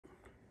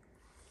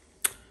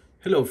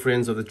Hello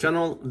friends of the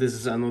channel, this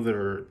is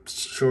another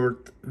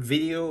short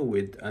video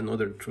with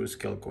another true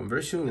scale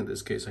conversion. In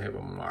this case I have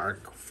a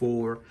Mark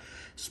IV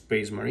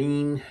Space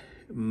Marine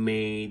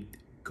made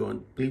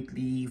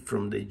completely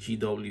from the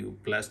GW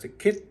plastic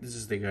kit. This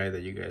is the guy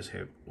that you guys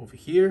have over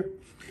here,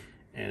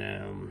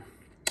 and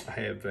I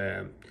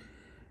have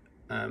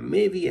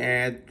maybe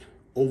add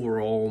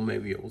overall,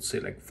 maybe I would say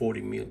like 4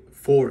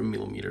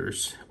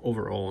 millimeters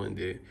overall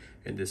in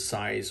the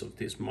size of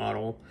this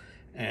model.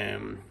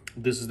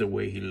 This is the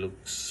way he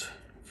looks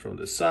from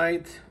the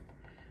side.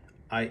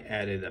 I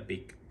added a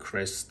big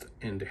crest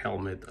in the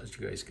helmet, as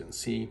you guys can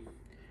see,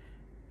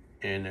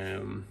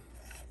 and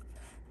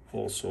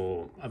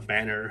also a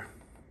banner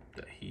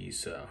that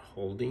he's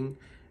holding.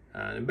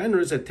 The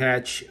banner is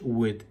attached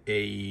with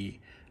a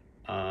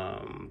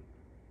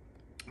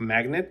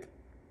magnet.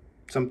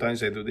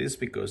 Sometimes I do this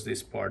because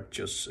this part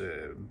just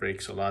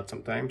breaks a lot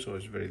sometimes, so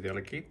it's very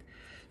delicate.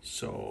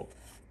 So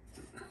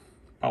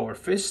power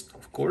fist,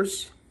 of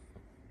course.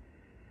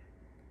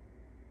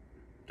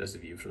 That's the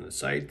view from the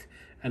side,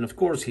 and of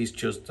course he's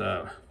just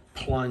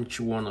plunge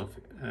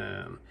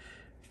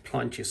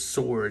his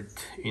sword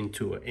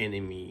into an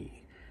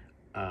enemy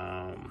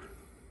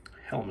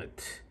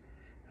helmet,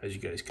 as you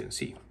guys can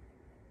see.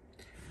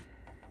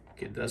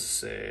 Okay,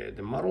 that's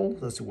the model.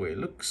 That's the way it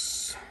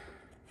looks.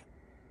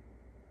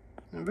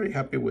 I'm very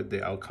happy with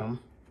the outcome.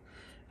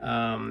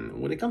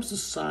 When it comes to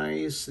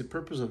size, the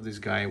purpose of this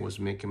guy was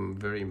make him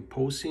very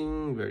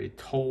imposing, very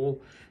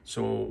tall.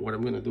 So what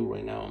I'm gonna do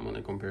right now, I'm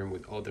gonna compare him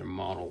with other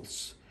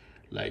models.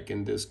 Like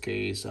in this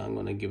case, I'm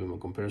gonna give him a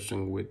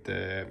comparison with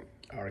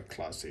our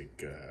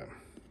classic.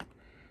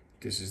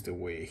 This is the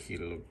way he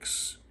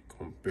looks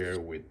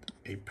compared with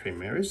a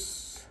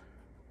Primaris.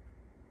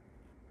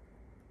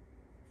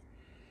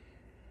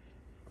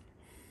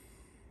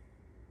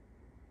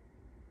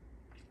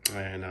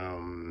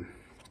 And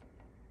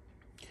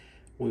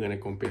we're gonna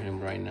compare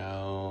him right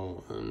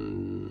now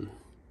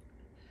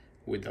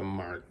with a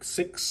Mark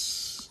VI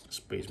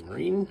Space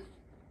Marine.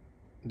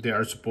 They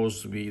are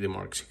supposed to be, the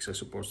Mark VI are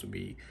supposed to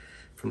be,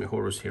 from the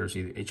Horus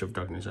Heresy, the Age of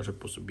Darkness, are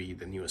supposed to be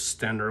the newest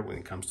standard when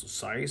it comes to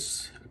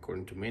size,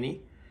 according to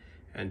many.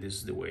 And this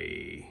is the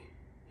way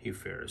he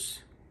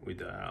fares with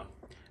the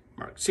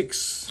Mark VI.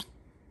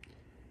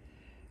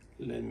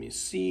 Let me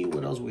see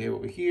what else we have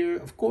over here.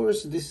 Of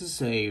course, this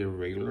is a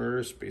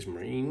regular Space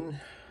Marine,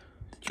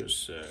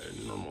 just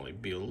normally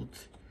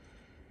built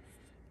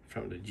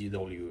from the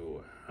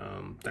GW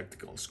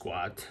tactical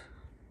squad.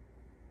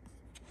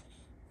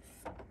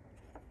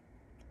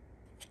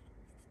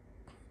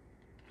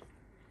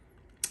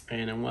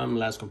 And one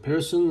last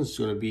comparison is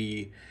going to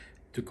be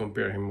to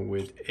compare him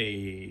with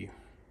a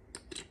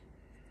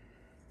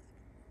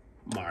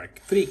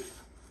Mark III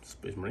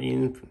Space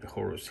Marine from the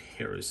Horus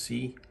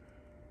Heresy.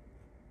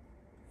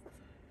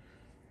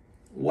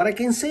 What I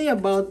can say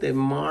about the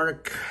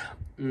Mark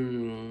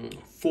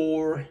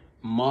IV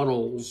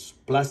models,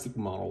 plastic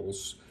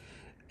models,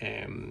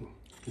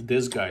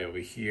 this guy over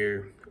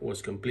here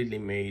was completely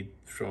made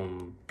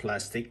from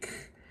plastic,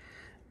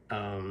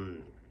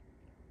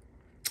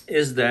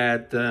 is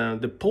that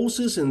the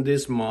poses in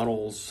these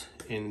models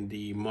in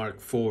the Mark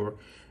IV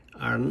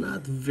are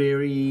not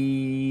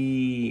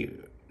very,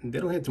 they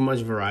don't have too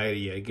much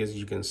variety, I guess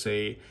you can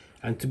say.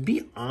 And to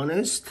be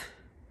honest,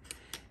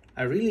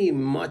 I really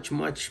much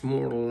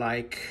more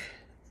like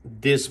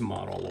this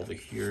model over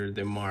here,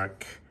 the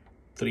Mark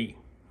III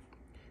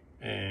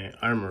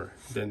armor,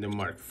 than the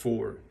Mark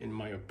IV. In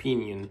my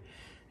opinion,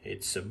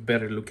 it's a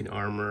better looking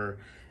armor.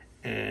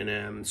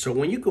 And so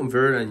when you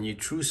convert and you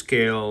true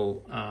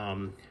scale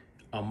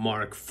a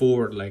Mark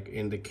IV, like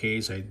in the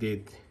case I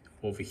did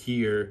over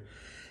here,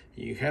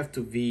 you have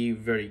to be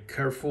very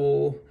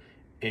careful.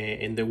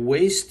 In the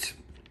waist,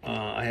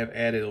 I have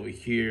added over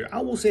here,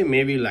 I will say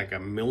maybe like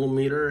 1.5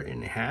 millimeters,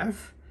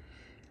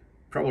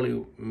 probably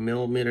 1.5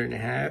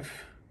 millimeters.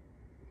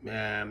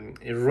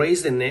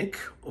 Raise the neck,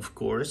 of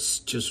course,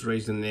 just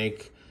raise the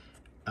neck.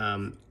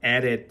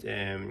 Added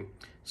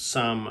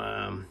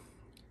some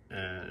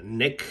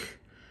neck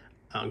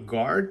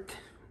guard,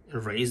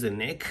 raise the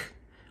neck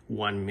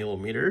 1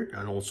 millimeter,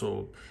 and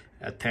also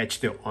attach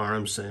the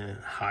arms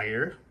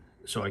higher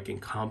so I can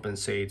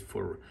compensate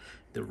for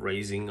the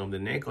raising of the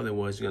neck,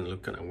 otherwise it's gonna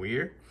look kind of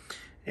weird.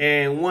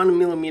 And 1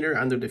 millimeter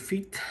under the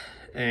feet,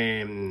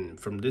 and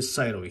from this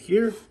side over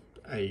here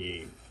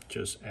I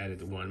just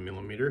added 1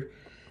 millimeter,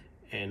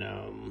 and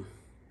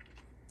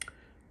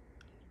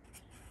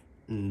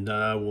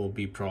that will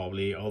be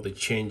probably all the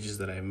changes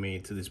that I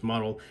made to this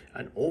model.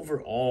 And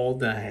overall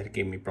that had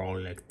gave me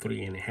probably like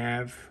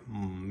 3.5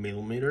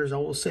 millimeters, I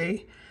will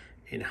say,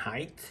 in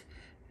height.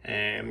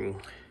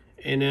 And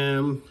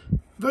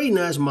very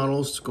nice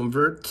models to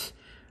convert.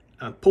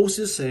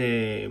 Poses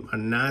are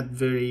not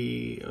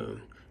very,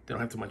 they don't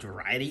have too much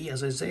variety,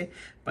 as I say,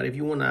 but if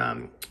you want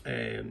to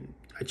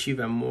achieve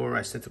a more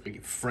aesthetically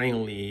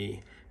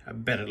friendly, a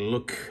better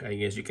look, I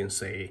guess you can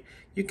say,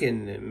 you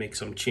can make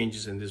some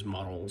changes in these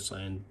models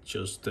and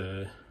just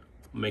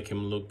make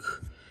him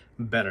look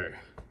better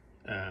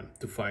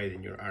to fight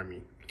in your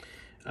army.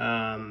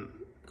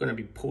 Gonna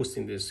be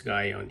posting this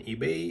guy on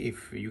eBay.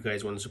 If you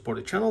guys want to support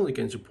the channel, you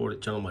can support the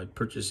channel by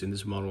purchasing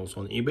these models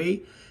on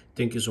eBay.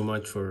 Thank you so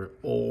much for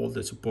all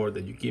the support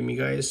that you give me,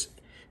 guys.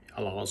 It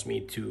allows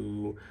me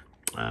to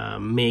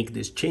make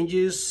these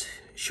changes,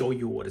 show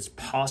you what is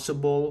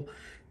possible,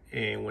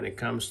 and when it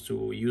comes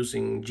to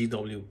using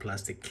GW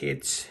plastic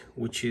kits,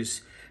 which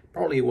is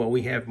probably what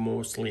we have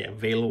mostly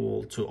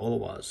available to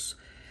all of us,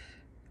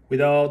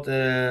 without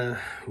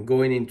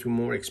going into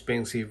more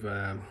expensive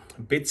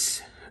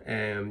bits.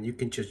 You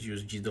can just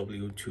use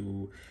GW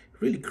to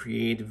really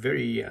create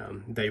very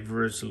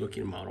diverse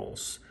looking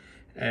models.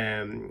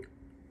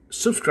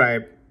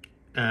 Subscribe,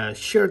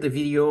 share the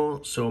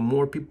video so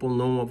more people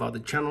know about the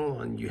channel,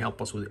 and you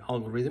help us with the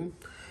algorithm.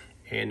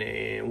 And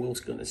we're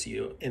gonna see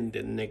you in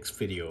the next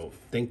video.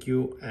 Thank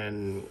you,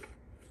 and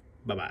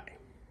bye-bye.